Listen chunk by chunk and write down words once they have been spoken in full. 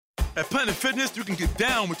At Planet Fitness, you can get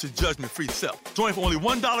down with your judgment-free self. Join for only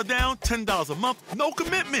 $1 down, $10 a month, no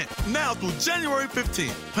commitment. Now through January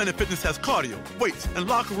 15th, Planet Fitness has cardio, weights, and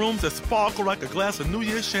locker rooms that sparkle like a glass of New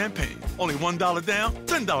Year's champagne. Only $1 down,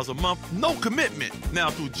 $10 a month, no commitment. Now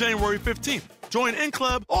through January 15th. Join in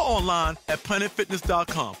club or online at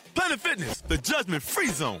planetfitness.com. Planet Fitness, the judgment-free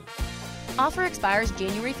zone. Offer expires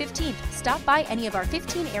January 15th. Stop by any of our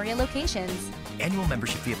 15 area locations. Annual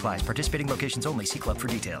membership fee applies. Participating locations only. See club for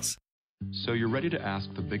details. So you're ready to ask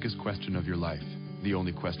the biggest question of your life. The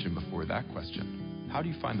only question before that question. How do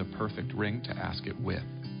you find the perfect ring to ask it with?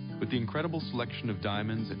 With the incredible selection of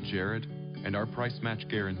diamonds at Jared and our price match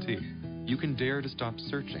guarantee, you can dare to stop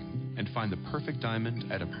searching and find the perfect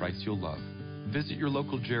diamond at a price you'll love. Visit your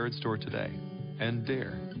local Jared store today and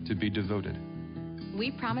dare to be devoted.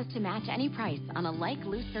 We promise to match any price on a like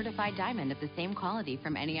loose certified diamond of the same quality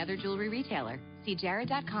from any other jewelry retailer. See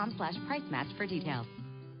jared.com/price match for details.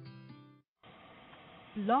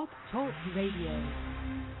 Blog Talk Radio.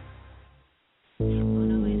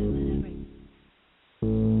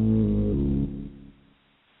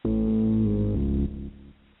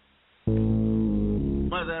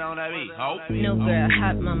 No girl,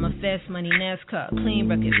 hot mama, fast money, NASCAR, clean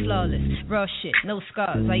record, flawless, raw shit, no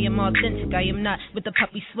scars. I am authentic, I am not with the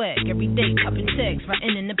puppy swag. Every day popping tags,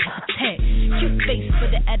 writing in the paper tag. Cute face for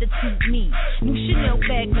the attitude me. New Chanel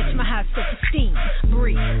bag match my high self-esteem.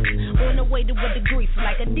 Breathe, on the way to a degree, feel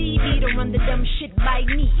like a DB to run the dumb shit by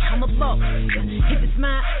me. I'm a boss, if it's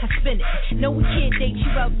mine, I spend it. No, we can't date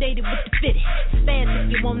you outdated with the fitted. Spaz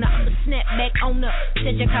if you wanna, I'ma snap back on up.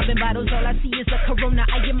 Said your copping bottles, all I see is a Corona.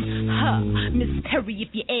 I am Miss Perry if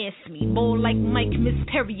you ask me. Ball like Mike, Miss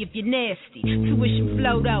Perry if you're nasty. Tuition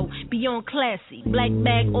flow though, beyond classy. Black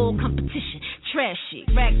bag, all competition. Trashy,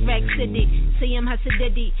 rack city. Say I'm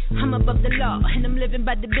Hasidedi. I'm above the law, and I'm living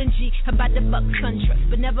by the Benji. About the buck SunTrust,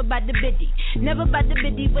 but never by the biddy. Never by the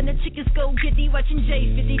biddy when the chickens go giddy. Watching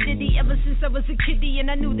J50 Diddy ever since I was a kiddie.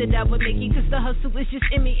 And I knew that I would make it, cause the hustle is just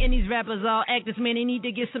in me. And these rappers all actors, man, they need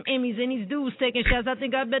to get some Emmys. And these dudes taking shots, I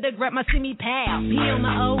think I better grab my semi pal. He on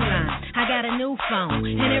my old line, I got a new phone.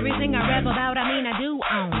 And everything I rap about, I mean I do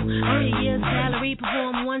own. Earn a year's salary,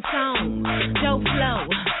 perform one song. Dope flow,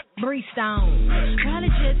 Bree Stone. Probably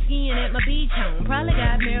jet skiing at my beach home. Probably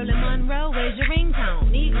got Marilyn Monroe as your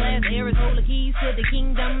ringtone. Need glass airs, hold the keys to the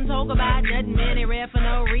kingdom. Talk about nothing, man, they rap for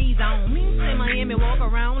no reason. Me say Miami, walk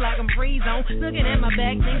around like I'm free zone. Looking at my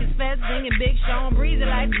back, think it's fast, singing Big Sean. Breezy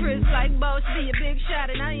like Chris, like Boss, be a big shot.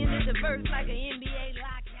 And I ended the verse like an NBA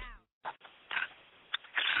lockout.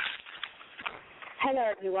 Hello,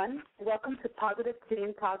 everyone. Welcome to Positive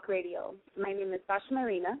Teen Talk Radio. My name is Sasha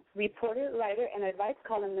Marina, reporter, writer, and advice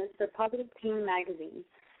columnist for Positive Teen Magazine,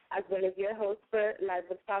 as well as your host for Live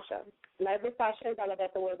with Sasha. Live with Sasha is all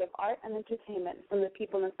about the world of art and entertainment, from the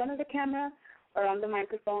people in front of the camera or on the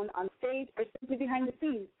microphone, on stage, or simply behind the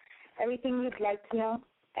scenes. Everything you'd like to know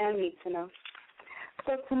and need to know.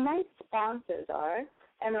 So tonight's sponsors are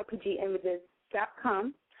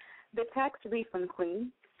MLPGimages.com, The Tax Refund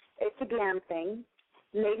Queen, It's a Glam Thing,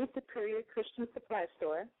 Lady Superior Christian Supply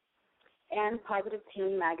Store, and Positive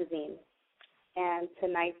Teen Magazine. And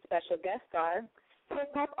tonight's special guests are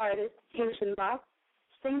hip-hop artist Haitian Box,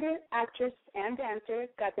 singer, actress, and dancer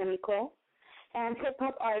Gata Nicole, and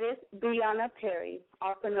hip-hop artist Brianna Perry,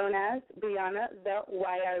 also known as Brianna the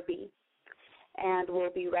YRB. And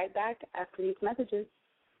we'll be right back after these messages.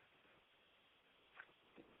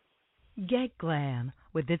 Get glam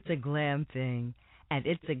with It's a Glam Thing at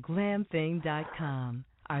itsaglamthing.com.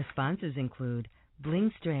 Our sponsors include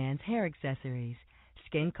Bling Strands Hair Accessories,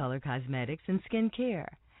 Skin Color Cosmetics and Skin Care,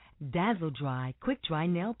 Dazzle Dry Quick Dry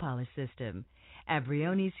Nail Polish System,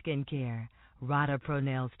 Abrioni Skincare, Rada Pro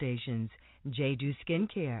Nail Stations, Jeju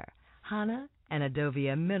Skincare, Hana and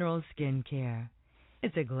Adovia Mineral Skincare.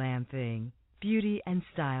 It's a Glam Thing, beauty and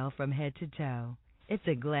style from head to toe.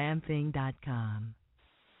 Itsaglamthing.com.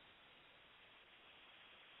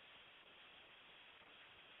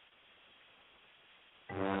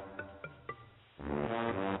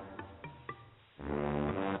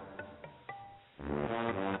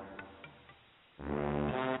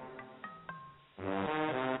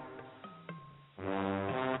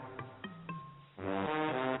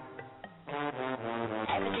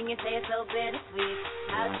 Everything you say is so bittersweet.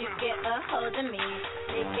 How'd you get a hold of me?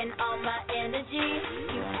 Taking all my energy.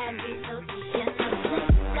 You had me so deep in the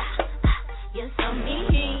you're so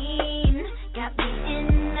mean. Got me in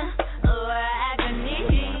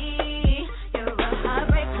agony. You're a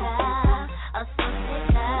heartbreaker, a soul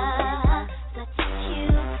taker, such a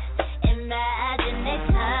cute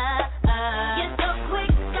imaginator. You're so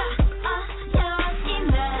quick, you're a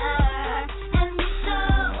schemer, and you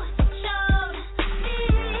show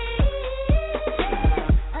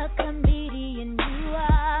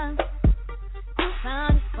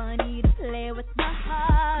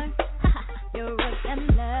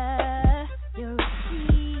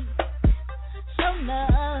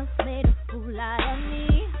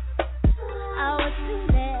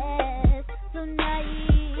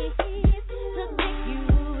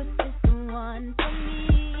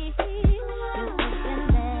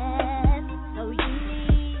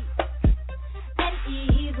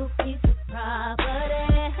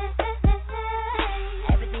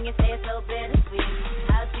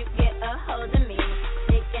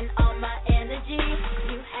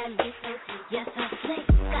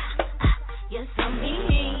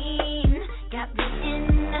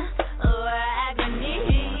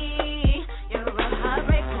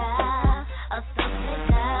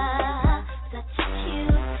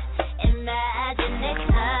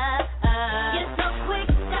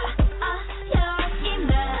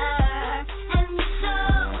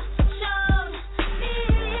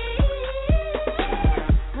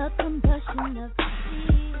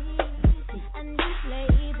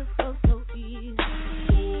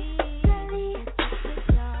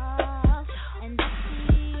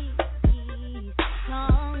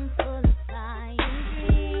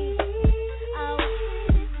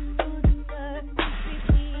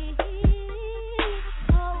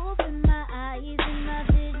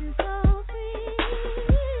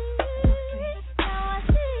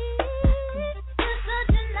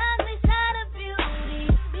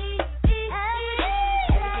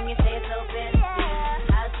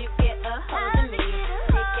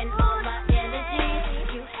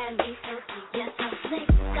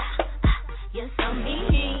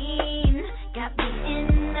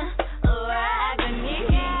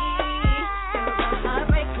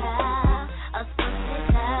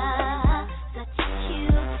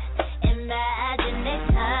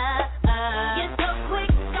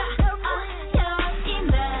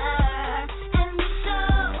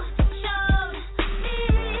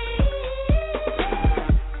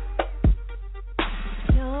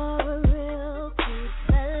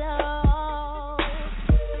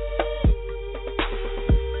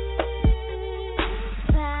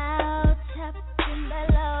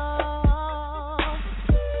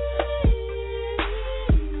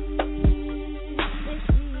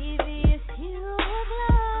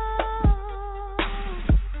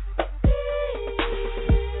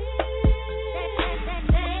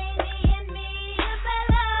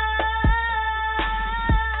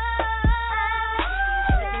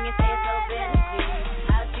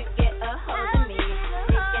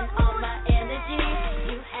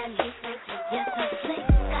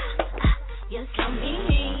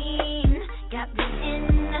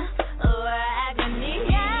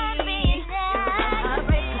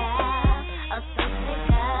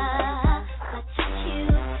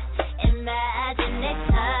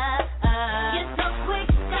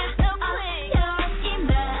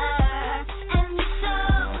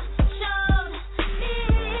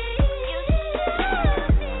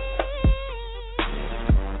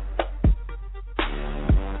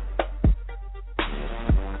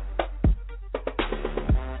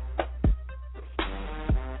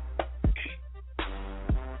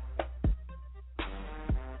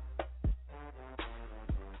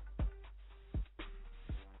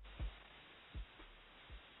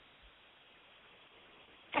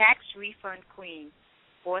Tax Refund Queen,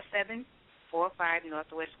 4745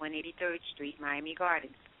 Northwest 183rd Street, Miami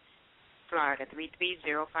Gardens, Florida,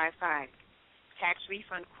 33055. Tax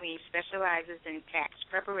Refund Queen specializes in tax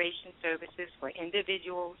preparation services for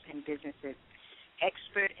individuals and businesses,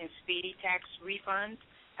 expert in speedy tax refunds,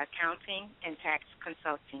 accounting, and tax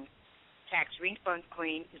consulting. Tax Refund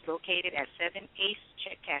Queen is located at 7 Ace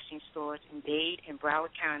check cashing stores in Dade and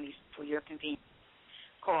Broward counties for your convenience.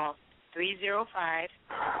 Call 305-974-5586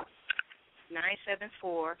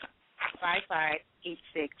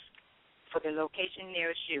 for the location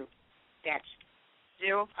nearest you. That's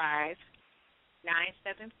 05-974-5586.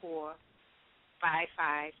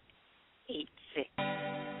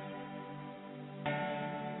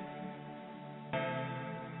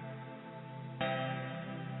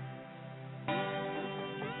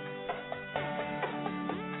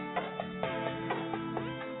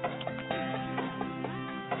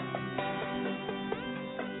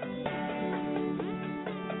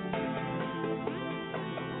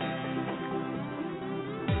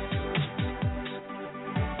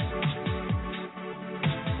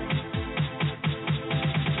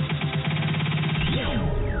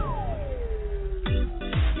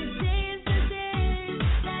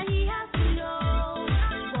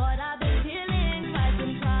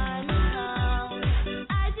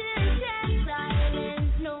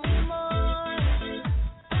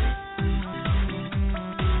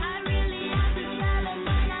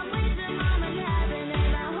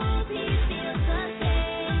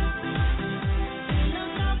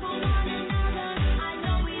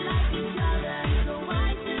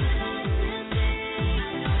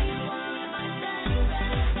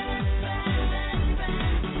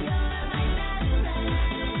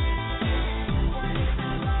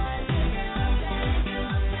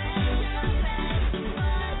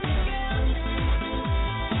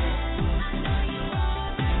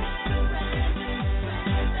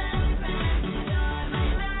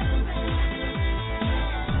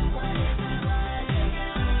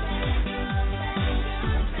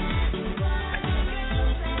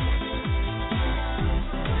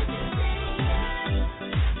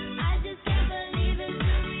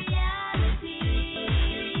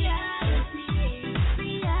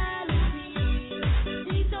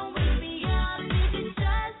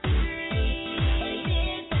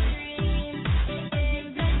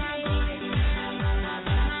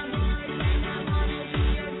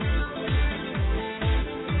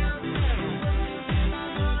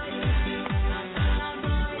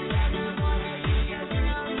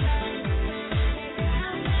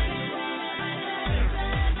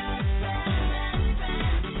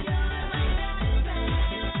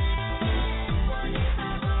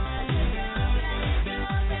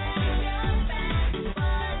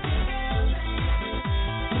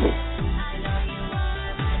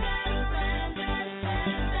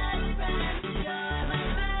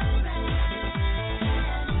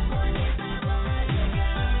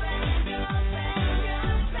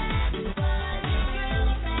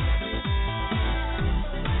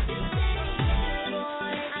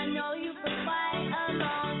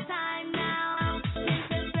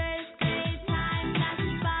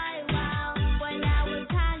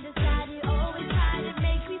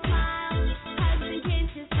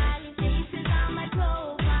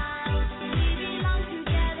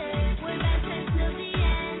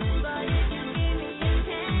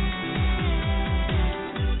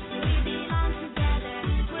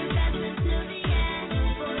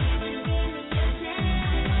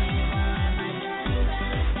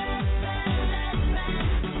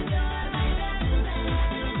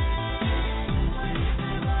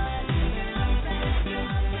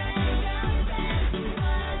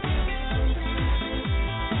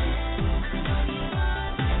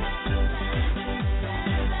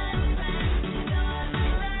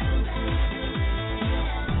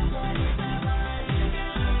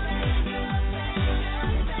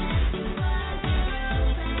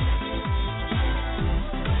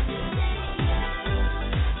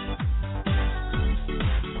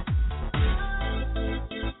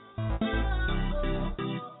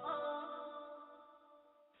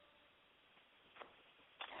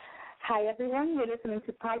 Hi, everyone. You're listening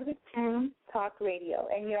to Positive Tune Talk Radio,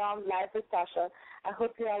 and you're on live with Sasha. I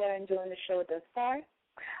hope you all are enjoying the show thus far.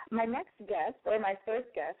 My next guest, or my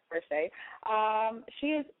first guest, per se, she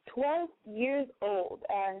is 12 years old,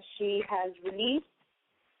 and she has released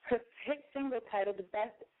her hit single titled The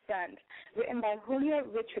Best Friend, written by Julia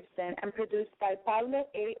Richardson and produced by Pablo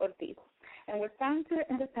A. Ortiz, and was signed to the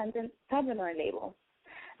independent Tabernacle label.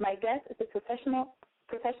 My guest is a professional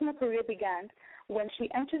professional career began when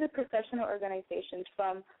she entered the professional organizations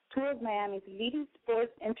from two of Miami's leading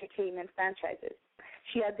sports entertainment franchises.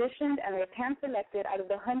 She auditioned and was hand-selected out of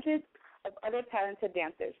the hundreds of other talented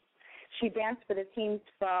dancers. She danced for the teams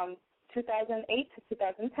from 2008 to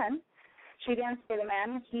 2010. She danced for the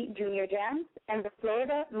Miami Heat Junior Jams and the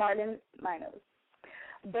Florida Marlins Minos,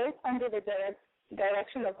 both under the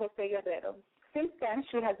direction of Jose Guerrero. Since then,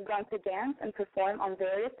 she has gone to dance and perform on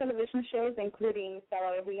various television shows, including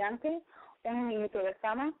Sábado Gigante, Un Minuto de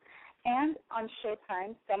Fama, and on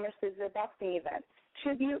Showtime's Summer Sizzler boxing event,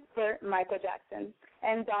 Tribute for Michael Jackson,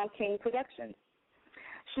 and Don King Productions.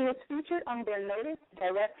 She was featured on their Notice,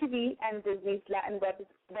 DirecTV, and Disney's Latin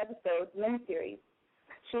webisode miniseries.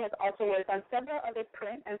 She has also worked on several other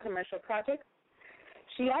print and commercial projects.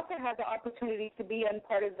 She also had the opportunity to be a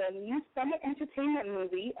part of the new Summit Entertainment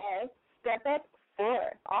movie of Step Up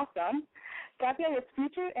 4. Awesome. Tapia was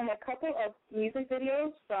featured in a couple of music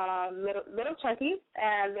videos from Little Chucky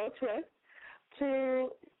and Lil Twist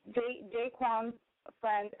to Jaquan's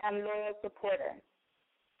friend and loyal supporter.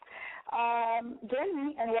 Join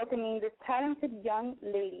me in welcoming this talented young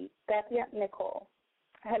lady, Katia Nicole.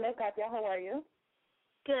 Hello, Katia. How are you?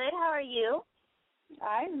 Good. How are you?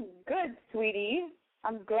 I'm good, sweetie.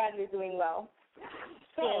 I'm glad you're doing well.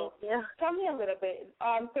 So, tell me a little bit.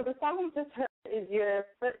 So the song we just heard is your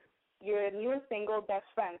newest single, Best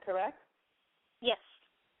Friend, correct? Yes.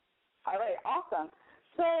 All right. Awesome.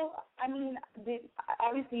 So, I mean,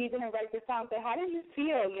 obviously you didn't write the song, but how did you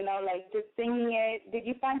feel, like just singing it? Did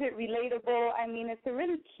you find it relatable? I mean, it's a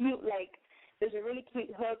really cute, there's a really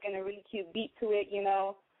cute hook and a really cute beat to it,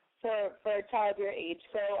 for a child your age.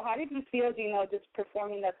 So how did you feel, just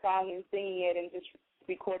performing that song and singing it and just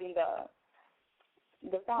recording the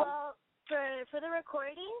song? Well, for the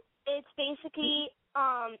recording, it's basically,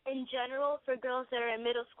 in general, for girls that are in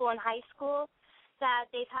middle school and high school, that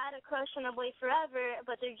they've had a crush on a boy forever,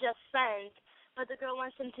 but they're just friends. But the girl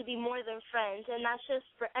wants them to be more than friends, and that's just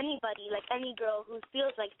for anybody, like any girl who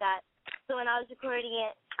feels like that. So when I was recording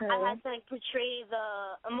it, I had to portray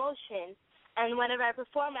the emotion, and whenever I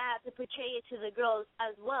perform, I have to portray it to the girls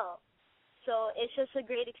as well. So it's just a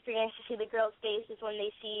great experience to see the girls' faces when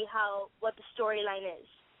they see what the storyline is.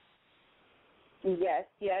 Yes,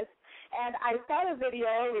 yes. And I saw the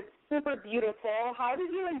video. It's super beautiful. How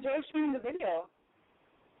did you enjoy shooting the video?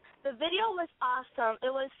 The video was awesome.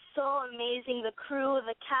 It was so amazing. The crew,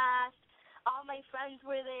 the cast, all my friends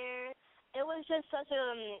were there. It was just such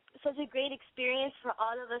a great experience for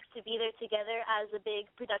all of us to be there together as a big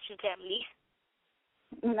production family.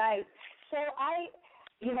 Nice. So I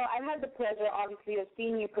had the pleasure, obviously, of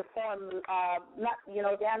seeing you perform,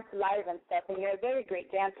 dance live and stuff, and you're a very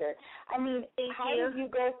great dancer. I mean, how did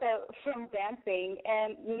you go from dancing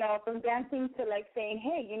and, from dancing to, saying,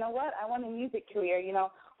 hey, you know what, I want a music career,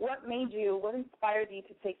 what inspired you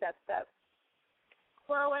to take that step?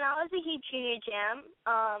 Well, when I was a Heat Junior Jam,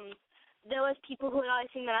 there was people who would always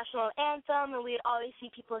sing the national anthem, and we would always see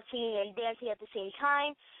people singing and dancing at the same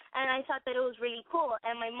time. And I thought that it was really cool.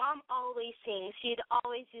 And my mom always sings. She'd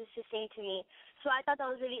always used to sing to me. So I thought that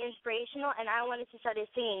was really inspirational, and I wanted to start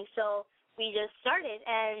singing. So we just started,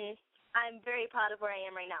 and I'm very proud of where I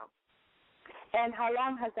am right now. And how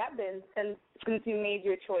long has that been since you made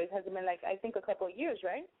your choice? Has it been, I think a couple of years,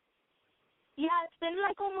 right? Yeah, it's been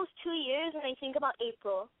almost 2 years, and I think about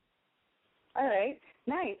April. All right,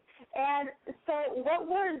 nice. And so what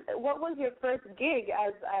was your first gig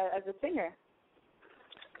as a singer?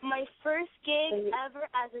 My first gig ever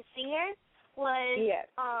as a singer was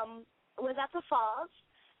at the Falls,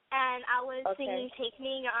 and I was singing Take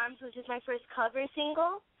Me in Your Arms, which is my first cover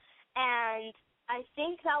single, and I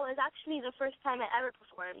think that was actually the first time I ever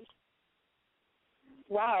performed.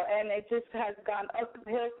 Wow, and it just has gone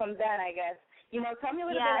uphill from then, I guess. Tell me a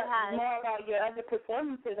little bit more about your other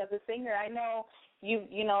performances as a singer. I know you've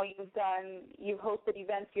hosted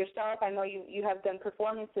events yourself. I know you have done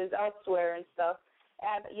performances elsewhere and stuff.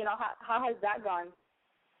 And, how has that gone?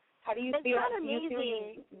 How do you feel? It's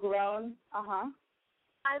amazing. You've grown?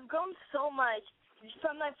 I've grown so much.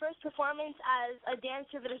 From my first performance as a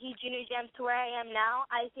dancer for the Heat Junior Jams to where I am now,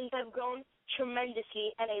 I think I've grown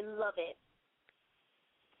tremendously, and I love it.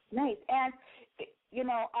 Nice. And,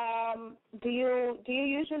 do you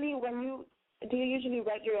usually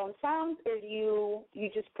write your own songs, or do you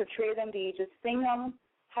just portray them? Do you just sing them?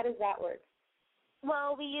 How does that work?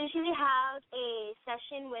 Well, we usually have a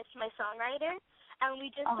session with my songwriter, and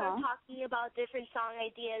we just start talking about different song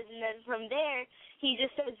ideas, and then from there, he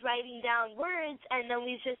just starts writing down words, and then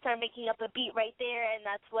we just start making up a beat right there, and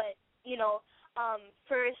that's what,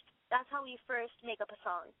 that's how we first make up a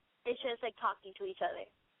song. It's just talking to each other.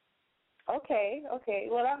 Okay.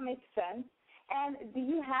 Well, that makes sense. And do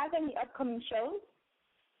you have any upcoming shows?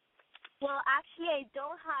 Well, actually, I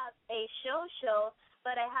don't have a show,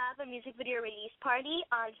 but I have a music video release party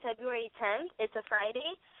on February 10th. It's a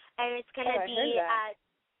Friday, and it's going to be at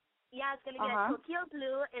Tokyo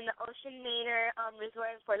Blue in the Ocean Manor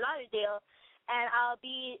Resort in Fort Lauderdale, and I'll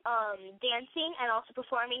be dancing and also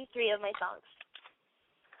performing 3 of my songs.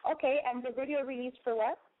 Okay, and the video release for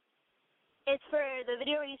what? The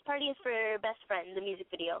video release party is for Best Friend, the music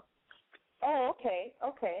video. Oh, okay.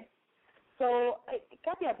 So,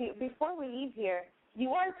 Katya, before we leave here,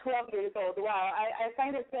 you are 12 years old. Wow, I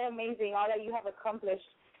find it so amazing all that you have accomplished,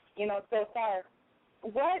 so far.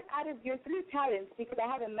 What out of your 3 talents, because I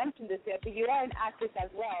haven't mentioned this yet, but you are an actress as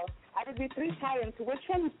well, out of your 3 talents, which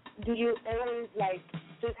one do you always,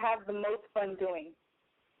 just have the most fun doing?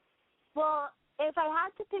 Well, if I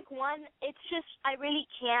had to pick one, it's just I really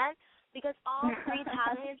can't, because all 3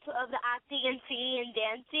 talents of the acting and singing and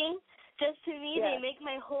dancing, just to me, they make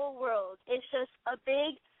my whole world. It's just a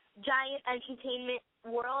big, giant entertainment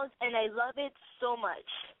world, and I love it so much.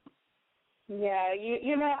 Yeah,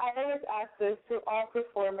 I always ask this to all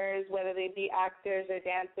performers, whether they be actors or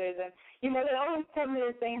dancers, and, they always tell me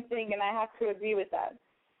the same thing, and I have to agree with that.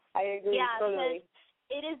 I agree totally.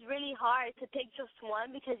 Yeah, it is really hard to pick just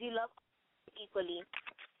one because you love equally.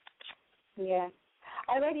 Yeah.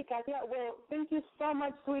 Alrighty, Katya. Well, thank you so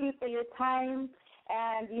much, sweetie, for your time.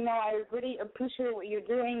 And, I really appreciate what you're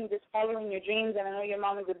doing, just following your dreams. And I know your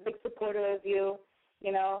mom is a big supporter of you.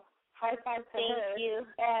 High five to her. Thank you.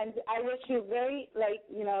 And I wish you very,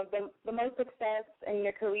 the most success in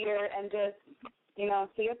your career and just,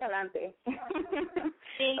 sigue adelante.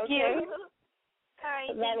 Thank you. All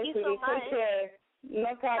right. Thank you so much. Take care.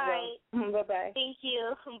 No problem. All right. Bye-bye. Thank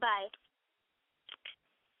you. Bye.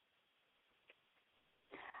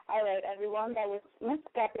 All right, everyone, that was Miss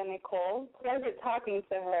Katya Nicole. Pleasure talking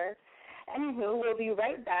to her. Anywho, we'll be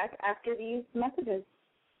right back after these messages.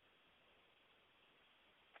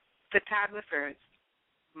 Photographers,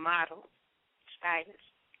 models,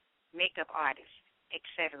 stylists, makeup artists,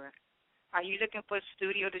 etc. Are you looking for a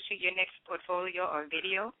studio to shoot your next portfolio or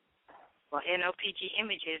video? Well, NLPG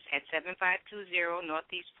Images at 7520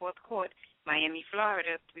 Northeast 4th Court, Miami,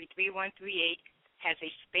 Florida, 33138, has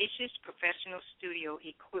a spacious professional studio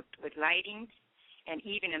equipped with lighting and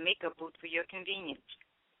even a makeup booth for your convenience.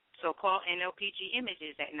 So call NLPG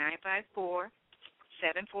Images at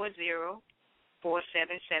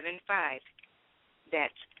 954-740-4775.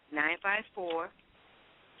 That's 954-740-4775.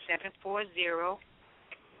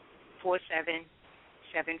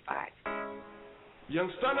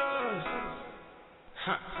 Young stunners,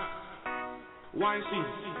 YC,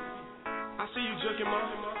 I see you jerking, ma.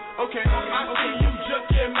 Okay, I see you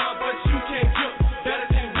jerking, ma, but you can't jerk better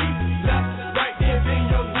than me. Left, right, then bend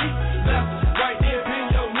your knee. Left, right, then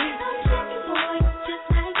bend your knee. Boy, just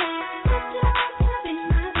like that. Up in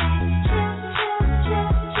my back.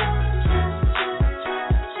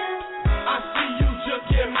 I see you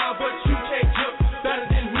jerking, ma, but you can't jerk better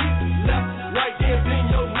than me. Left, right, then bend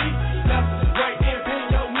your knee. Left, right, then bend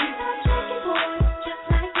your knee. Boy, just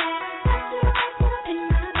like that. Up in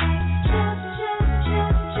my back.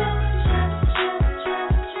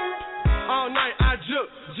 All night I juke,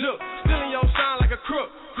 stealing your shine like a crook.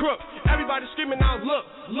 Everybody screaming out, look,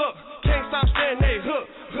 can't stop saying they hook,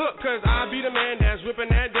 cause I be the man that's whipping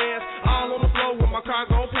that dance, all on the floor with my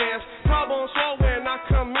cargo pants, problem slow when I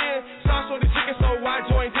come in, sauce on the chicken so I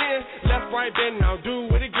joined in, left, right, bend, now do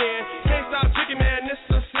it again, can't stop chicken, man, this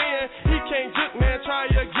a sin, he can't juke, man, try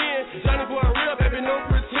again, Johnny boy real, baby, no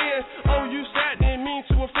pretend, oh, you sad, didn't mean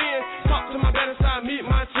to offend, talk to my better side, meet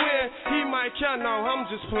my twin, he might care, no, I'm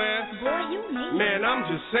just playing, boy, you mean, man, I'm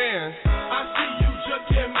just saying, I see you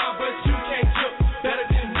juking, ma, but you can't juke better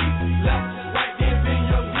than me, left, right, then bend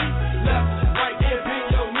your knee, left, right, then bend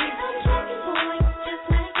your knee, boy, just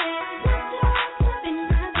like that, up in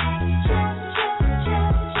my back,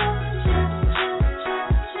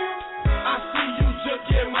 I see you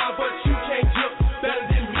juking, ma, but you can't juke better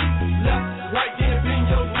than me, left, right, then bend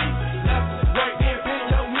your knee, left, right, then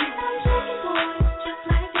bend your knee, boy, just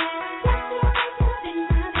like that, up in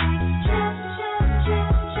my back,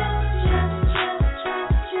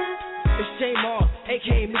 it's J-Mall,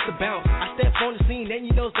 a.k.a. Mr. Bounce. I step on the scene, then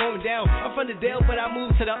you know it's going down. I'm from the Dale, but I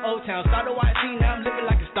moved to the Old Town. Started YC, now I'm living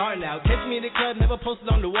like a star now. Catch me in the club, never posted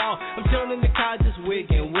on the wall. I'm chilling in the car, just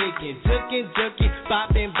wigging, juking,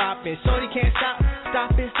 bopping. Shorty can't stop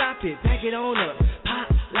it, back it on up. Pop,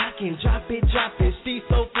 locking, drop it. She's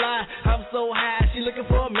so fly, I'm so high. She looking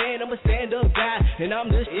for a man, I'm a stand-up guy, and I'm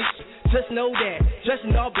the ish. Just know that,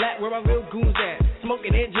 dressing all black, where my real goons at.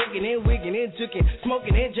 smoking and drinking and wigging and jooking,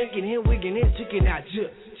 smoking and drinking and wigging and jooking. Now juke.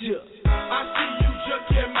 I see you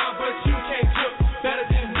juking my, but you can't juke better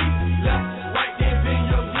than me. Left, right, then bend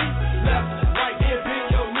your knee. Left, right, then bend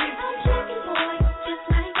your knee. Juking boy, just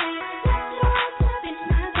like that. Let's rock up in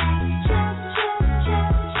my back.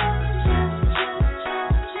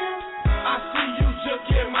 I see you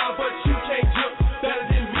juking my, but you can't juke better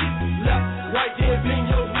than me. Left, right, then bend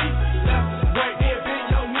your knee. Left, right, then bend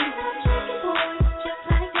your knee. Juking boy, just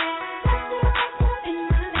like that. Let's rock up in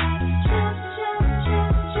my back.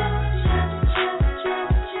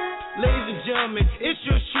 Ladies and gentlemen, it's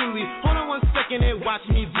yours truly. Hold on 1 second and watch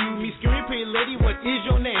me view me. Screaming, pretty lady, what is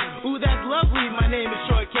your name? Ooh, that's lovely. My name is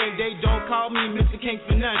Short King. They don't call me Mr. King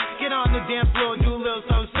for none. Get on the dance floor, do a little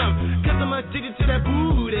something. Cause I'm addicted to that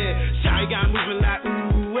booty. Shy guy moving like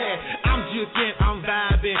ooh, I'm juking, I'm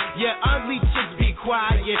vibing. Yeah, ugly chicks be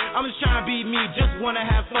quiet. I'm just trying to be me, just wanna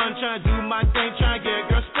have fun. Trying to do my thing, trying to get a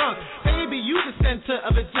girl sprung. Baby, you the center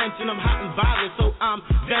of attention. I'm hot and violent, so I'm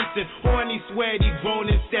venting. Horny, sweaty, grown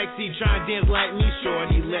and sexy. Trying to dance like me,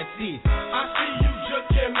 shorty, let's see. I see you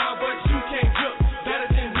juking my, but you can't juke better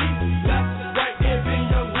than me. Left, right, then bend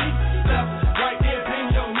your knee. Left, right, then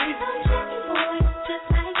bend your knee. I'm juking boy, just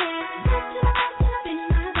like that. Let's rock up in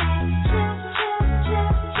my back.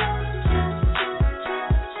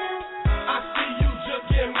 I see you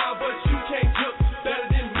juking my, but you can't juke better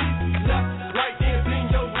than me. Left, right, then bend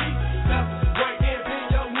your knee. Left, right, then bend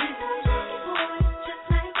your knee. I'm juking boy, just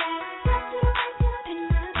like that. Let's rock up in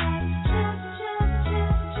my back.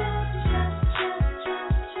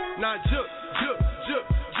 Now juke.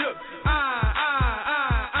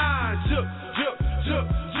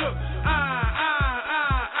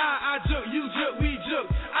 You juke, we juke.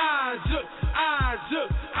 I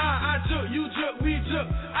juke, you juke, we juke.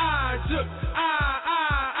 I juke.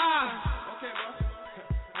 Okay, bro.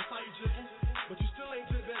 I saw you juking, but you still ain't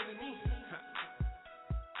juke better than me.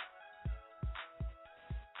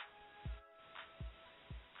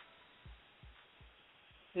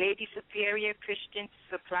 Lady Superior Christian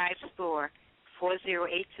Supply Store,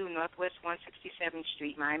 4082 Northwest 167th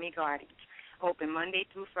Street, Miami Gardens. Open Monday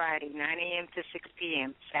through Friday, 9 a.m. to 6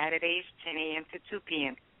 p.m., Saturdays, 10 a.m. to 2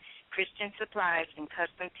 p.m. Christian supplies and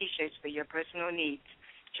custom T-shirts for your personal needs.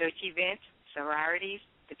 Church events, sororities,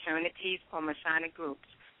 fraternities, or Masonic groups.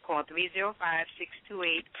 Call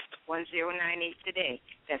 305-628-1098 today.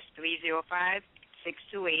 That's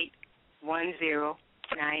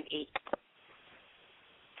 305-628-1098.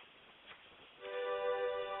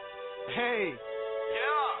 Hey.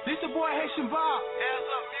 Yeah. This the boy Haitian Bob. Hands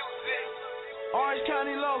up music. Orange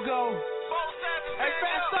County logo. Hey,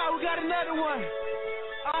 fast start, we got another one.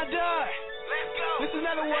 All done. Let's go. This is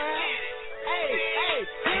another one. Hey, here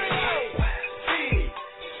we go.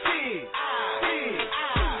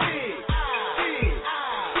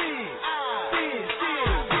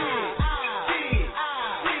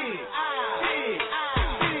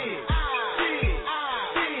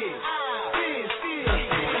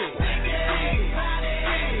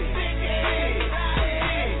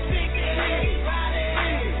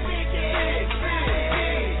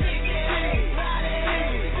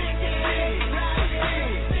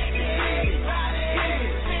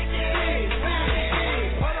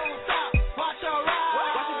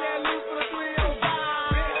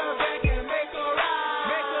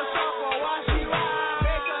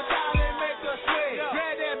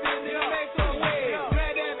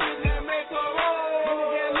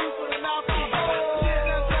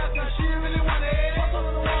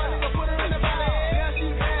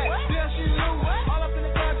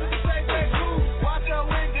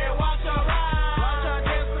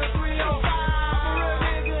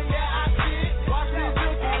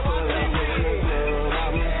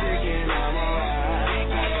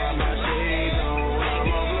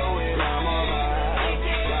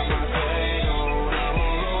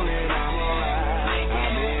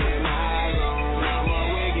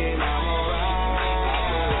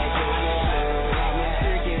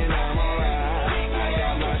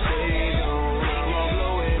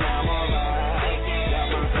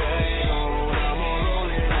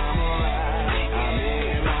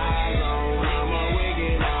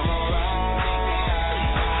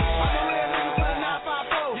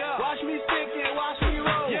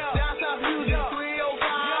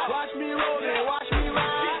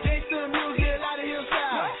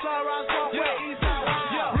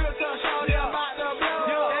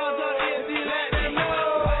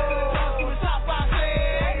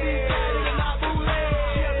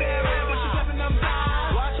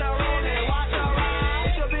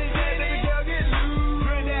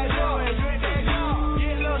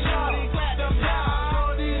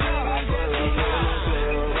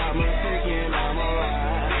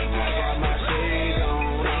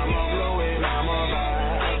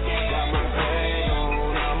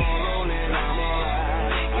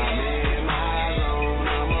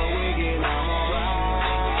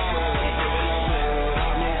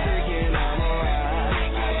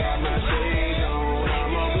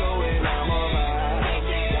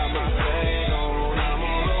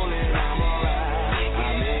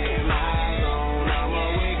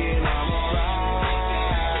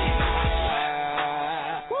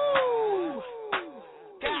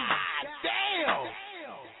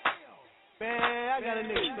 of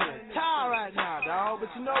niggas feeling tired right now, dog. But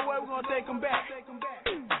you know what? We're gonna take them back.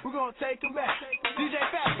 We're gonna take them back. DJ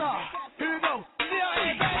Fat Star, here we go.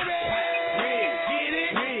 CLA, baby. Red, get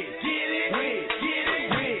it. Red, get it. Red, get it.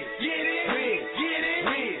 Red, get it. Red, get it.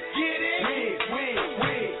 Red, get it. Red,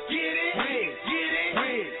 red, get it. Red, get it.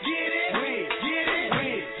 Red, get it. Red, get it.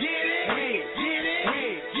 Red, get it. Red, get it. Red, get it.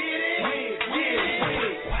 Red, get it.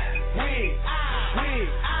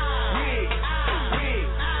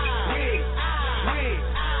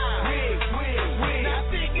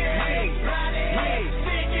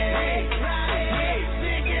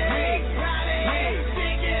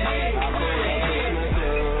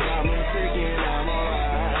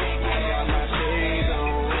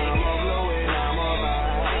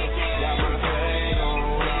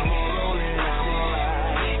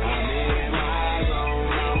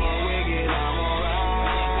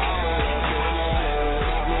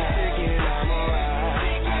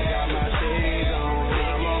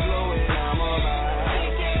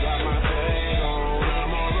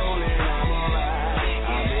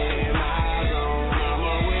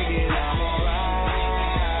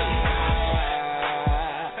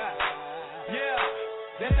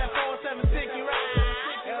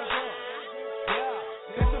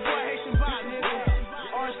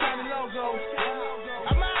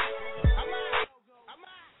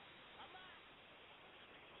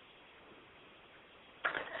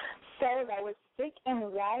 That was Sick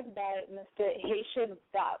and Ride by Mr. Haitian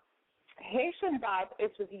Bob. Haitian Bob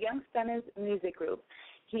is with Young Stunners Music Group.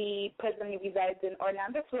 He presently resides in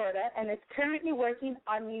Orlando, Florida, and is currently working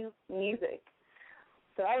on new music.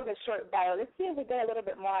 So that was a short bio. Let's see if we get a little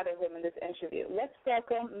bit more out of him in this interview. Let's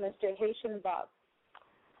welcome Mr. Haitian Bob.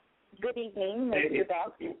 Good evening, Mr.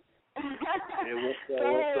 Bob. Hey, what's up?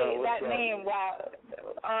 That name, wow.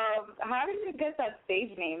 How did you get that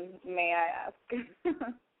stage name, may I ask?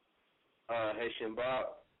 Haitian Bob.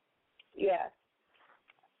 Yeah.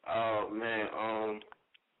 Oh man,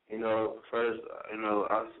 first,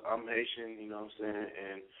 I'm Haitian, you know what I'm saying,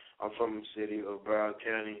 and I'm from the city of Broward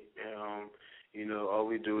County, and all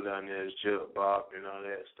we do down there is jump bop and all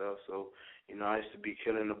that stuff. So, I used to be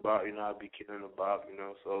killing the bop, I'd be killing the bop,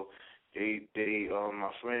 so they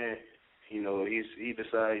my friend, he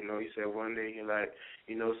decided, he said one day, he like,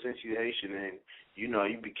 since you Haitian and you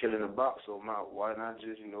be killing the bop, so why not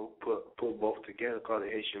just, put both together, call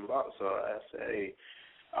it Haitian bop. So I said, hey,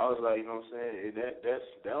 I was like, what I'm saying, that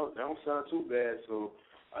don't sound too bad, so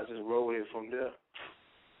I just rolled with it from there.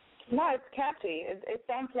 No, it's catchy. It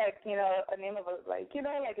sounds like, a name of like a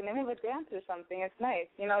name of a dance or something. It's nice.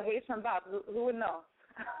 Haitian Bob, who would know?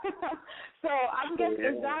 So I'm guessing,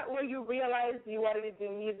 is that where you realized you wanted to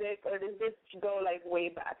do music, or does this go, way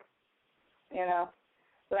back?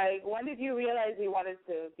 When did you realize you wanted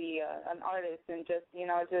to be an artist and just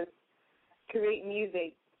create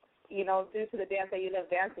music, due to the dance that you love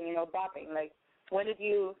dancing, bopping? When did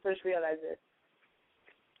you first realize it?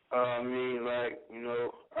 I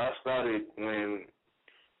started when,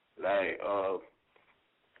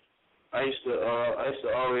 I used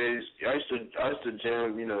to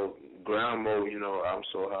jam, ground mode, I'm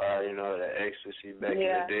so high, that ecstasy back in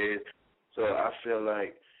the days. So I feel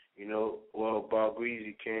like, Bob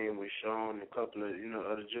Greasy came with Sean and a couple of,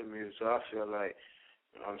 other jip music. So I feel like,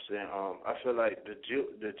 I feel like the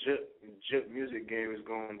jip music game is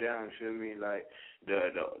going down. You feel me? Like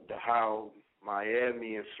the how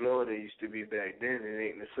Miami and Florida used to be back then, it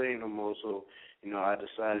ain't the same no more. So I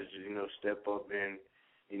decided to step up and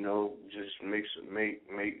just make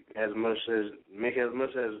as much as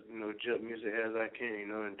jip music as I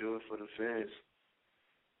can, and do it for the fans.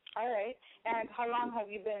 All right. And how long have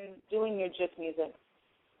you been doing your jip music?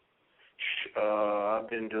 I've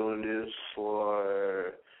been doing this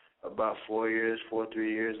for about 3 years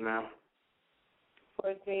now.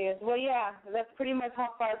 4 3 years. Well, yeah, that's pretty much how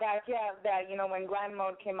far back you have that, when Grind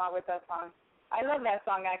Mode came out with that song. I love that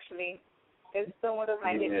song, actually. It's still one of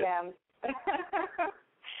my hit jams.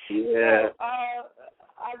 Yeah.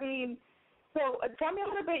 So tell me a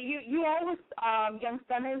little bit. You are with Young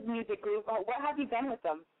Stunners Music Group. What have you done with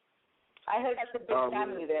them? I heard that's a big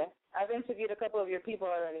family there. I've interviewed a couple of your people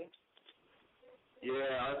already. Yeah,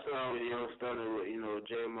 I signed with Young Stunner,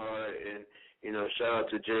 J Mart, and shout out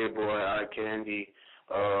to J Boy, I Candy,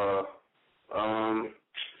 some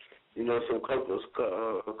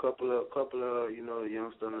a couple of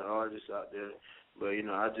Young Stunner artists out there. But I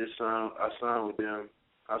signed with them.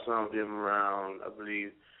 I signed with them around, I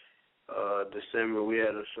believe, December. We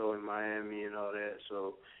had a show in Miami and all that.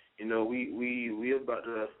 So you know, we're about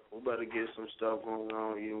to get some stuff going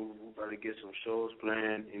on. You know, we're about to get some shows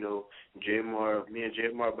planned. You know, me and J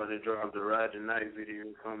Mar about to drop the Ride the Night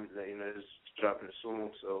video coming. You know, it's dropping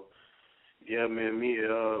soon. So yeah, man, we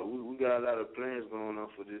got a lot of plans going on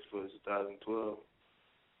for 2012.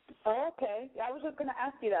 Oh, okay. I was just gonna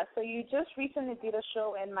ask you that. So you just recently did a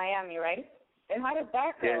show in Miami, right? And how did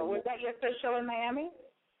that go? Yeah. Was that your first show in Miami?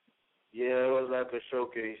 Yeah, it was like a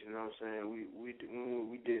showcase. You know what I'm saying? We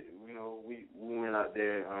did. You know, we went out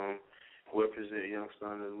there. We represent Young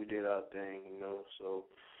Stunners. We did our thing. You know, so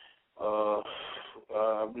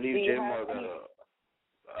I believe J Mar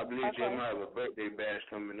have a birthday bash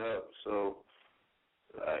coming up. So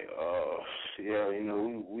like yeah, you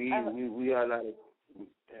know, we got a lot of.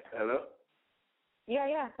 Hello?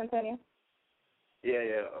 Yeah, continue.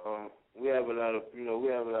 Yeah. We have a lot of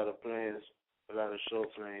plans, a lot of show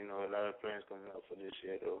plans, a lot of plans coming up for this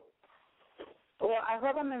year, though. Well, I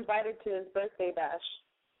hope I'm invited to his birthday bash.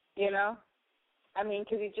 You know, I mean,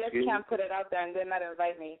 'cause you just can't put it out there and then not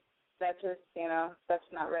invite me. That just,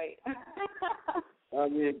 that's not right. I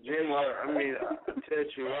mean, Jim, I tell you,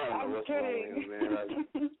 I don't know what's wrong with him, man. Like,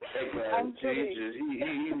 that guy,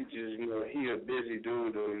 he a busy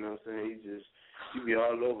dude, though, you know what I'm saying? He be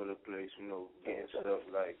all over the place,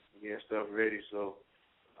 getting stuff ready. So,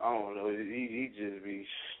 I don't know, he just be,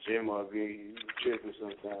 Jim, be tripping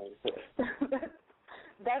sometimes.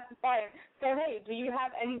 That's fine. So, hey, do you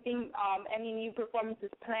have anything, any new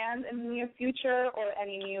performances planned in the near future, or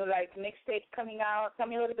any new mixtapes coming out? Tell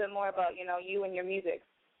me a little bit more about you and your music.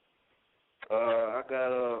 I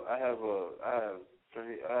have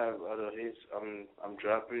other hits. I'm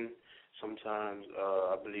dropping sometimes.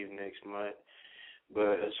 I believe next month.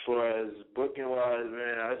 But as far as booking wise,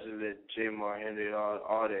 man, I just let J Mar handle it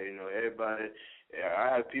all that. Everybody.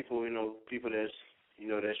 I have people that's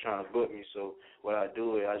that's trying to book me. So what I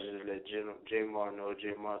do is I just let J Mar know,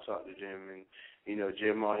 J Mar talk to Jim, and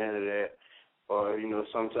J Mar handle that. Or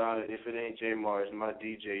sometimes if it ain't J Mar, it's my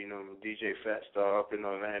DJ. DJ Fat Star up in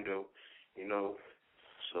Orlando.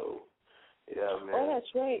 So yeah, man. Oh,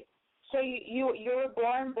 that's right. So you were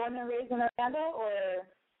born and raised in Orlando, or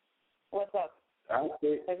what's up?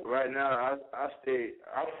 Right now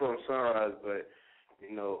I'm from Sunrise, but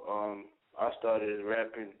I started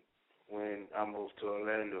rapping when I moved to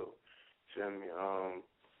Orlando. Feel me?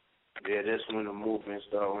 Yeah, that's when the movement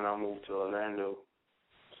started, when I moved to Orlando.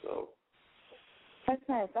 So that's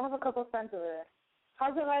nice. I have a couple friends over there.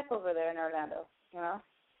 How's your life over there in Orlando?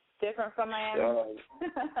 Different from Miami?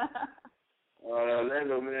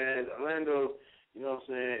 Orlando, man. Orlando, you know what I'm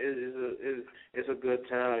saying? It's a good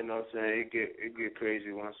town, you know what I'm saying? It get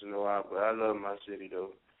crazy once in a while, but I love my city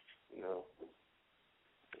though.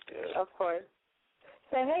 Yeah. Of course.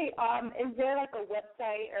 So hey, is there a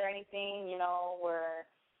website or anything, where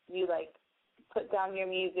you put down your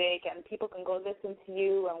music and people can go listen to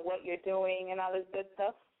you and what you're doing and all this good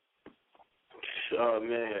stuff? Oh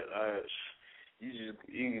man, you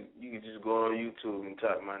can just go on YouTube and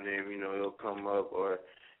type my name, it'll come up, or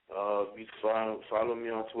you can follow me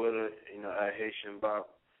on Twitter, at Haitian Bop,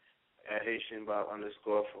 at Haitian Bop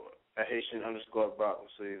at Haitian _ Bop,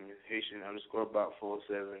 so Haitian _ Bop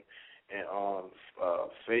 47, and on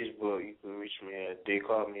Facebook you can reach me at They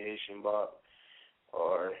Call Me Haitian Bop,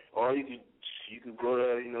 or you could go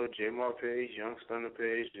to J Mar page, Young Stunner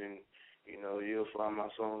page, and you'll find my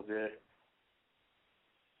songs there.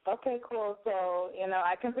 Okay, cool. So,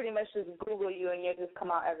 I can pretty much just Google you and you'll just come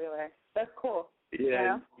out everywhere. That's cool.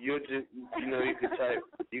 Yeah, you'll just, you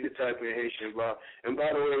could type in Haitian Bop. And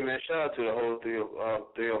by the way, man, shout out to the whole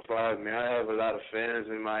 305, man. I have a lot of fans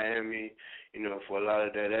in Miami, for a lot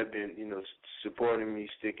of that. They've been, supporting me,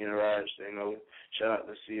 sticking around. Shout out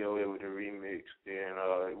to COA with the remix.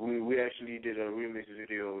 And we actually did a remix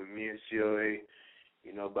video with me and COA,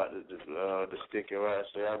 about the sticking around.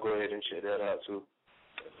 So I'll go ahead and check that out too.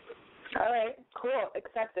 All right, cool.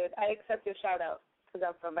 Accepted. I accept your shout out because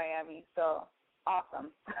I'm from Miami. So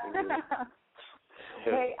awesome.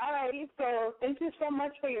 Hey, all righty. So thank you so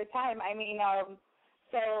much for your time. I mean,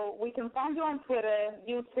 so we can find you on Twitter,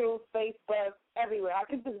 YouTube, Facebook, everywhere. I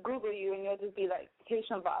could just Google you and you'll just be like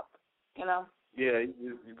Haitian Bop, Yeah,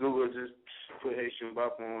 you Google, just put Haitian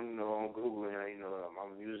Bop on Google, and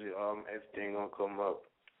I'm usually everything gonna come up.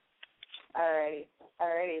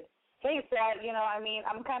 Alrighty. Hey, so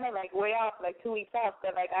I'm kind of way off, 2 weeks off,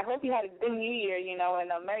 but I hope you had a good New Year,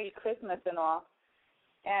 and a Merry Christmas and all.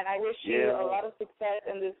 And I wish you a lot of success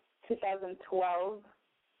in this 2012.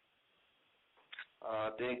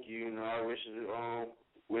 Thank you. I wish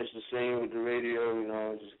the same with the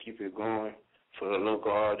radio. Just keep it going for the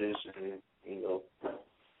local artists and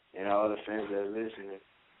all the fans that are listening.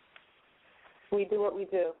 We do what we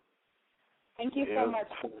do. Thank you so much.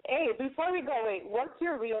 Hey, before we go, wait, what's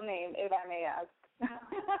your real name, if I may ask?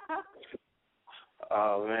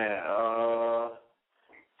 Oh, man.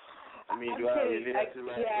 I mean, do I really have to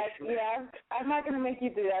write Yeah. I'm not going to make you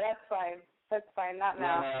do that. That's fine. Not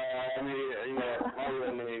now. I mean, my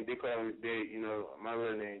real name, they call me, my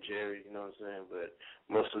real name Jerry, you know what I'm saying? But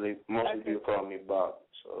mostly people call me Bob,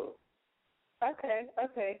 so. Okay.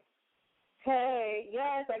 Hey,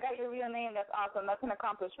 yes, I got your real name. That's awesome. That's an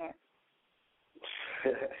accomplishment.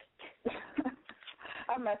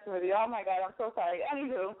 I'm messing with you. Oh, my God, I'm so sorry.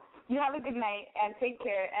 Anywho, you have a good night and take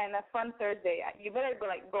care and a fun Thursday. You better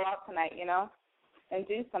go out tonight, and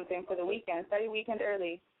do something for the weekend. Start your weekend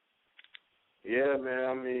early. Yeah, man.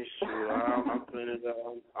 I mean, sure. I'm planning to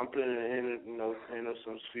handle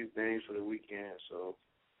some sweet things for the weekend. So,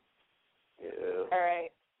 yeah. All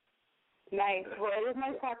right. Nice. Well, it was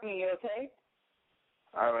nice talking to you. Okay.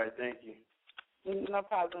 All right. Thank you. No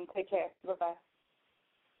problem. Take care. Bye-bye.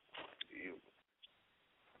 You.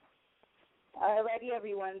 All righty,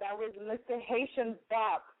 everyone. That was Mr. Haitian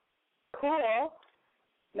Bob. Cool.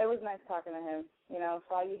 It was nice talking to him.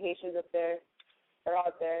 For all you Haitians up there or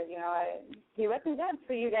out there, he represents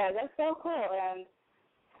for you guys. That's so cool. And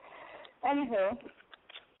anywho,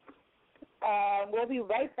 we'll be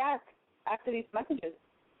right back after these messages.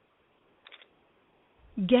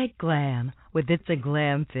 Get glam with It's a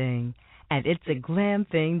Glam Thing at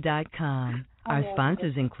itsaglamthing.com. Our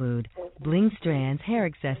sponsors include Bling Strands Hair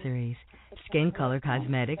Accessories, Skin Color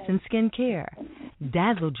Cosmetics and Skin Care,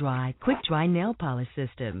 Dazzle Dry Quick Dry Nail Polish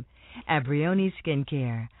System, Abrioni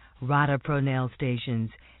Skincare, Rada Pro Nail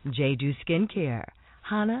Stations, Jeju Skincare,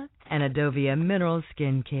 Hana and Adovia Mineral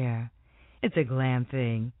Skincare. It's a Glam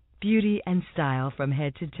Thing. Beauty and style from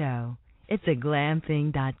head to toe.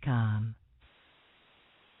 Itsaglamthing.com.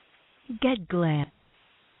 Get glam.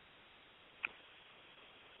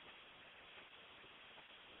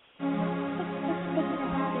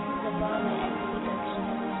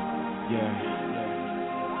 Yeah.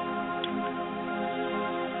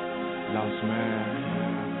 Lost man.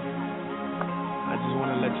 I just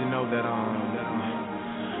want to let you know that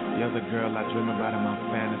you're the girl I dream about in my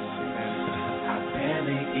fantasy. I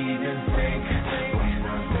barely even think when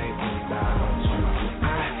I'm thinking about you.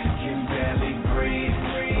 I can barely breathe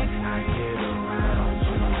when I get around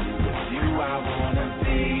you. With you I wanna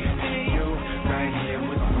be you right here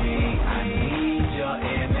with me. I need your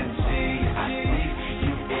energy. I see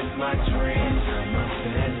you in my dreams. You're my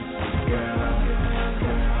fantasy girl.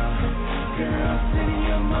 Girl, city,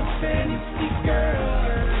 you're my fantasy girl.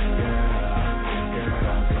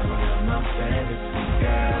 You're my fantasy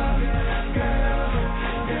girl.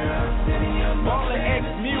 Ballin' X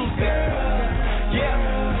music.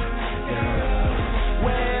 Yeah.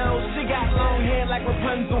 Well, she got long hair like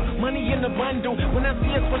Rapunzel, money in the bundle. When I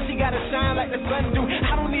see her, when she gotta shine like the sun do.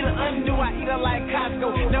 I don't need an undo, I eat her like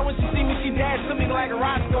Costco. Now when she see me, she dance to me like a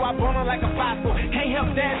Roscoe. I burn her like a fossil. Can't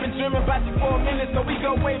help that, been dreaming about you for a minute, so we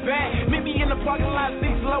go way back. Meet me in the parking lot, 6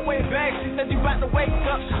 low way back. She said you about to wake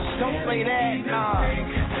up. Don't say that, nah.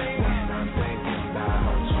 When I'm thinking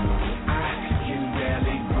about you, I can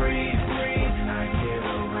barely breathe.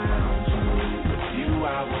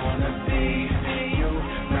 I wanna be you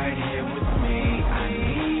right here with me. I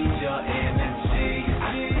need your energy.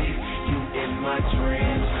 I see you in my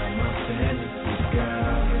dreams. You're my fantasy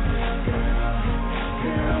girl.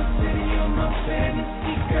 Girl, city, you're my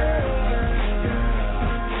fantasy girl.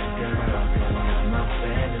 Girl, you're my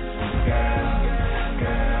fantasy girl.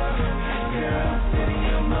 Girl, city,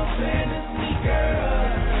 you're my fantasy girl.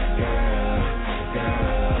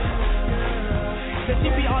 She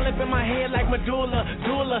be all up in my head like medulla,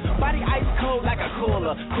 body ice cold like a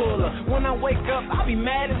cooler. When I wake up, I be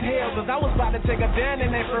mad as hell, cause I was about to take her down in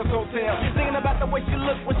that first hotel. Thinking about the way she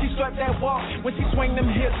look when she strut that walk, when she swing them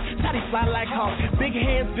hips, shawty fly like hawk. Big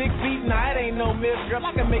hands, big feet, nah, it ain't no myth. Girl,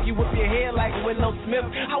 I can make you whip your hair like Willow Smith.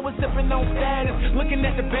 I was sipping on status, looking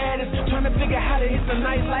at the baddest, trying to figure how to hit the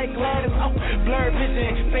night like Gladys. Oh, blurred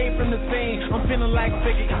vision, fade from the scene. I'm feeling like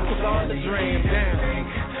Vicky, I was all the dream. Damn.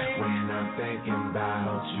 When I'm thinking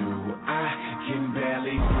about you, I can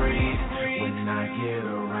barely breathe. When I get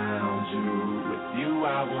around you, with you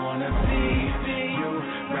I wanna be you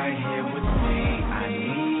right here with me. I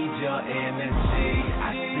need your energy.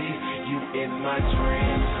 I see you in my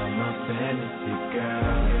dreams. You're my fantasy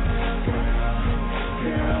girl.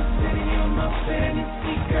 Girl, city, you're my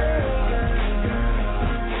fantasy girl.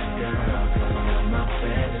 Girl, you're my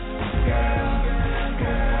fantasy girl.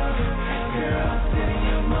 Girl, city,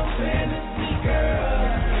 you're my fantasy girl.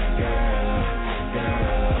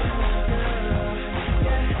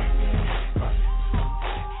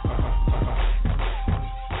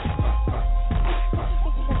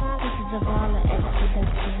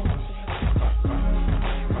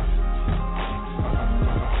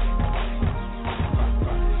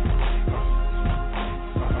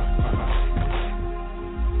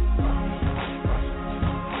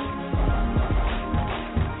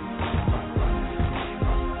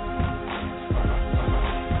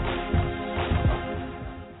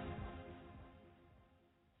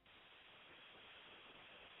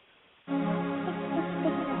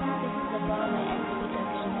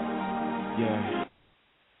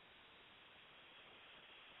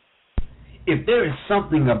 If there is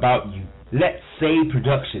something about you, let Say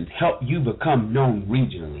Productions help you become known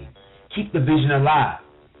regionally. Keep the vision alive.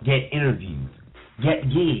 Get interviews. Get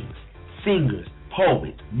gigs. Singers,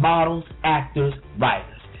 poets, models, actors,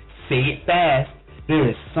 writers. Say it fast. There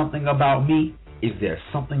is something about me. Is there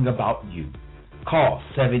something about you? Call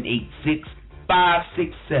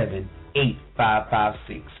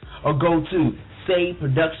 786-567-8556 or go to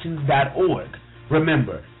sayproductions.org.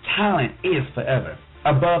 Remember, talent is forever.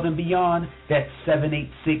 Above and beyond, that's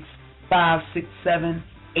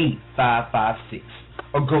 786-567-8556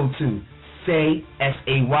 or go to say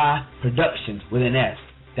Productions with an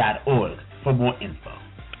S.org for more info.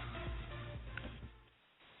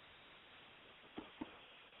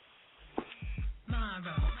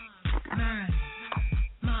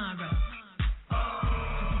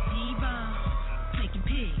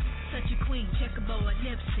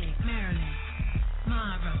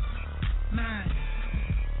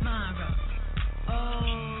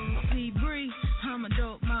 I'm a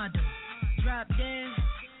dope model. Drop dead,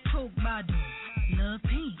 coke bottle. Love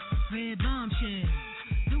pink, red bombshell.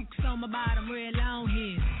 Dukes on my bottom, red long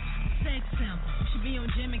hair. Sex symbol, should be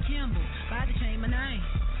on Jim and Kimball. By the chain, my name,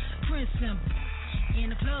 Prince symbol. In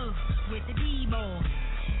the club with the D-boy.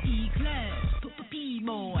 E-class, put the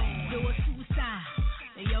P-boy. Do a suicide,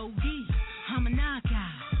 A-O-D. I'm a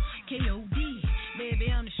knockout, K-O-D.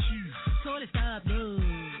 Baby, I'm the shoe. Toilet stop, dude.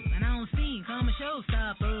 And I don't sing, I'm a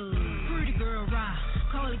showstopper. Pretty girl rock,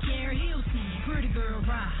 call it Carrie Hilton. Pretty girl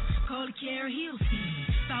rock, call it Carrie Hilton.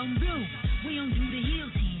 Fountain blue, we don't do the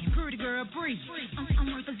Hilton. Pretty girl free,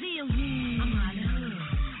 I'm worth a zillion. I'm out of hood,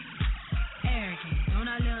 arrogant, don't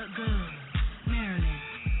I look good? Maryland,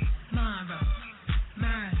 Monroe,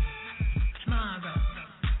 Maryland, Monroe.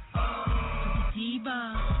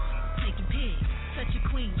 Diva, taking pics, such a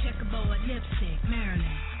queen, checkerboard lipstick.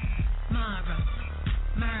 Maryland, Monroe,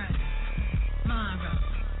 Maryland, Monroe.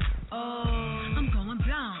 Oh, I'm going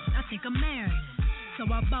blonde, I think I'm Maryland. So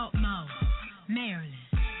I bought more, Maryland.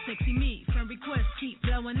 Sexy me, friend requests keep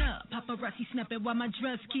blowing up. Paparazzi snapping while my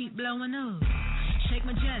dress keep blowing up. Shake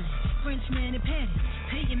my jelly, French man and petty.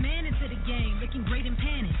 Pay your man into the game, looking great in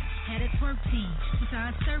panties. Had a twerk team since I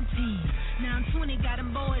was 13. Now I'm 20, got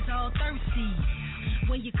them boys all thirsty.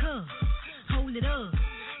 When you cook, hold it up.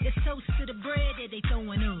 It's toast to the bread that they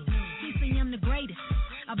throwing up. He say I'm the greatest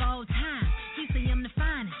of all time. He say I'm the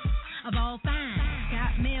finest of all fine.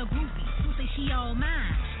 Got male groupies who say she all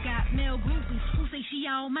mine. Got male groupies who say she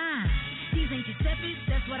all mine. These ain't your steppies,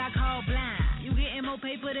 that's what I call blind. You getting more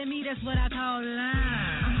paper than me, that's what I call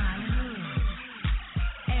line. I'm out of hood,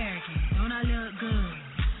 arrogant, don't I look good?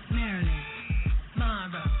 Maryland,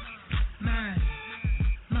 Monroe, Maryland,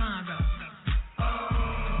 Monroe.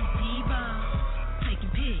 Diva, taking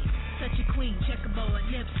pics, such a queen, checkerboard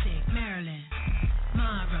lipstick. Maryland,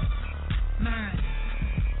 Monroe, Maryland,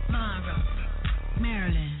 Monroe,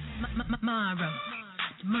 Maryland, Monroe.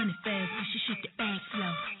 The money fast, but she shoot the bag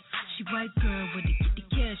slow. She white girl with the get the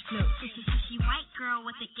cash flow. She white girl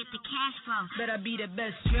with the get the cash flow. Better be the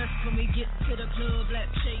best dressed when we get to the club. Black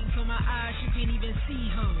shades on my eyes, you can't even see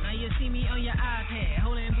her. Now you see me on your iPad,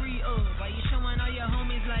 holding Bree up. While you showing all your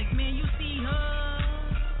homies like, man, you see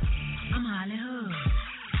her. I'm Hollywood,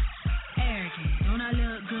 arrogant, don't I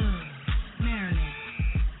look good? Maryland,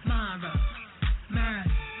 Monroe,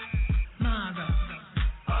 Maryland, Monroe.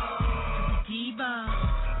 Diva,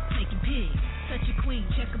 taking pics, such a queen,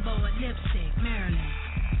 checkerboard lipstick. Maryland,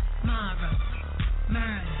 Monroe,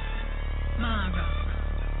 Maryland, Monroe.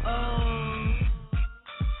 Oh.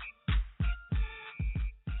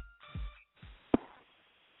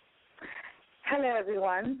 Hello,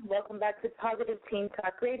 everyone. Welcome back to Positive Teen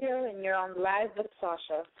Talk Radio, and you're on Live with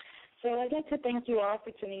Sasha. So I'd like to thank you all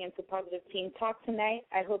for tuning into Positive Teen Talk tonight.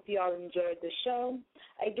 I hope you all enjoyed the show.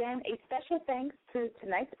 Again, a special thanks to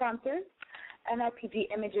tonight's sponsors,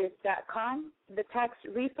 NRPGimages.com, The Tax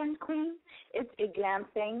Refund Queen, It's a Glam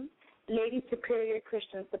Thing, Lady Superior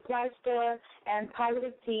Christian Supply Store, and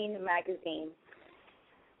Positive Teen Magazine.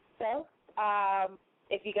 So,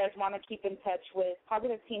 if you guys want to keep in touch with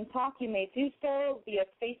Positive Teen Talk, you may do so via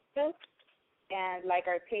Facebook and like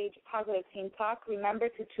our page, Positive Teen Talk. Remember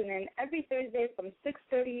to tune in every Thursday from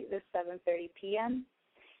 6:30 to 7:30 p.m.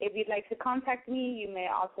 If you'd like to contact me, you may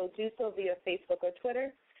also do so via Facebook or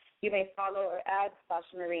Twitter. You may follow or add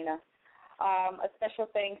Sasha Marina. A special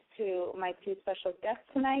thanks to my two special guests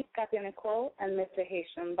tonight, Katia Nicole and Mr.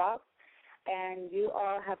 Haitian Bob. And you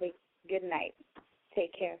all have a good night.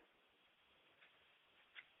 Take care.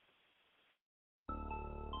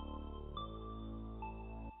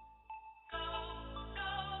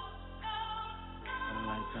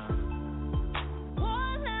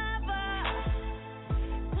 Whatever,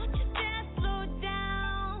 don't you dare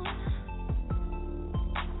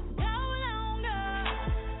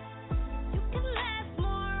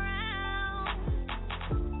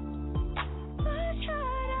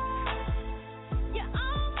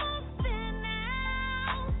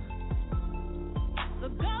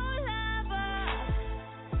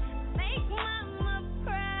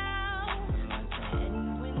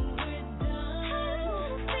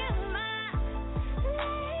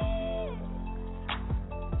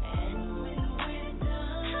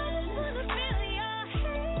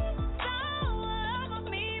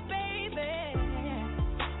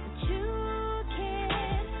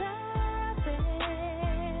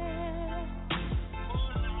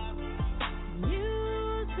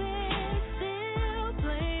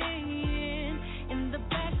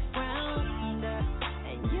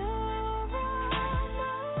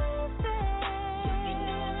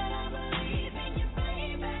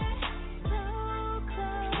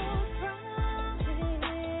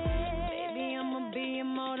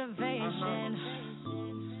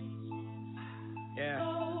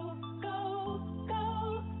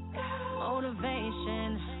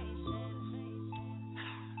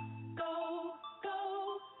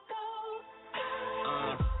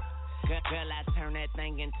Girl, I turn that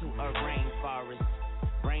thing into a rainforest.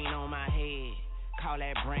 Rain on my head, call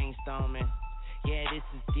that brainstorming. Yeah, this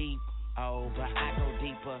is deep, oh, but I go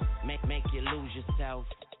deeper. Make you lose yourself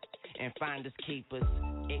and find us keepers.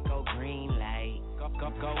 It go green light, go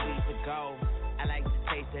deeper, go. I like to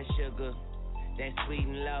taste that sugar, that sweet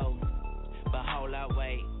and low. But hold up,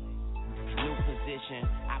 wait, new position.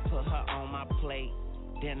 I put her on my plate,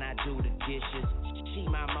 then I do the dishes. She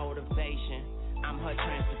my motivation, I'm her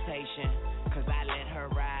transportation. Cause I let her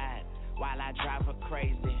ride while I drive her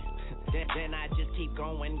crazy. Then I just keep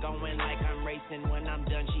going like I'm racing. When I'm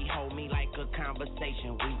done, she hold me like a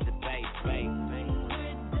conversation. We debate, baby.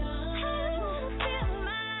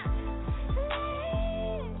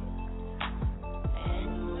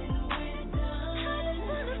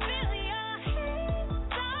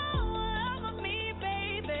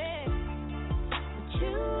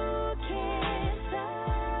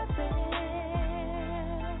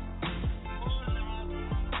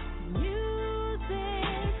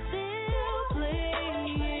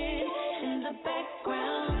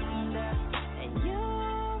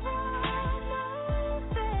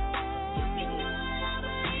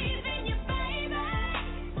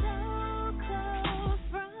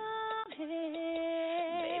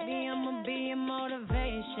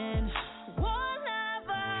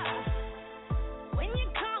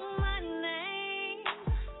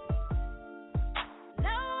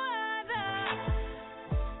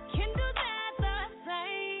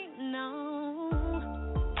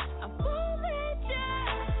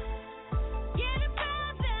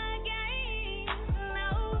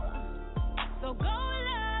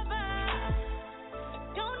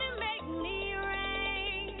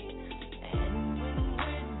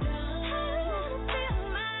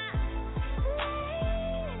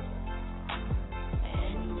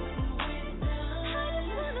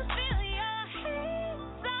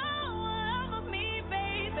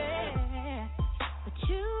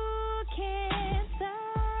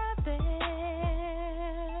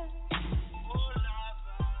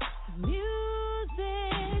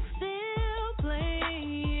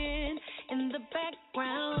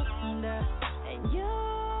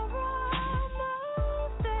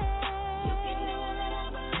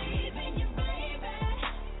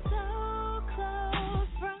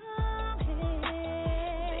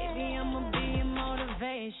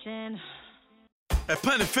 At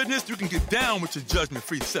Planet Fitness, you can get down with your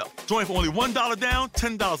judgment-free self. Join for only $1 down,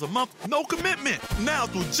 $10 a month, no commitment. Now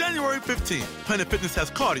through January 15th, Planet Fitness has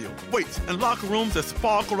cardio, weights, and locker rooms that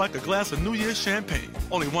sparkle like a glass of New Year's champagne.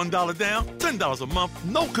 Only $1 down, $10 a month,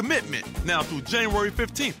 no commitment. Now through January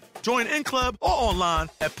 15th. Join in club or online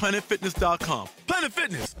at planetfitness.com. Planet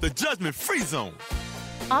Fitness, the judgment-free zone.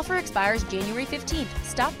 Offer expires January 15th.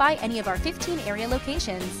 Stop by any of our 15 area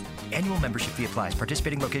locations. Annual membership fee applies.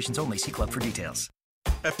 Participating locations only. See club for details.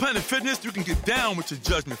 At Planet Fitness, you can get down with your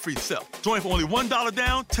judgment-free self. Join for only $1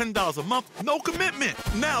 down, $10 a month, no commitment.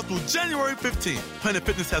 Now through January 15th, Planet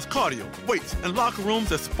Fitness has cardio, weights, and locker rooms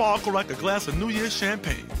that sparkle like a glass of New Year's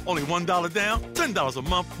champagne. Only $1 down, $10 a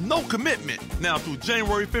month, no commitment. Now through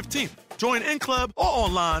January 15th. Join in club or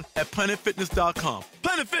online at planetfitness.com.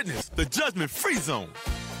 Planet Fitness, the judgment-free zone.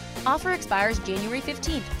 Offer expires January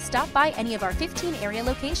 15th. Stop by any of our 15 area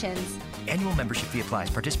locations. Annual membership fee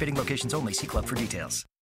applies. Participating locations only. See club for details.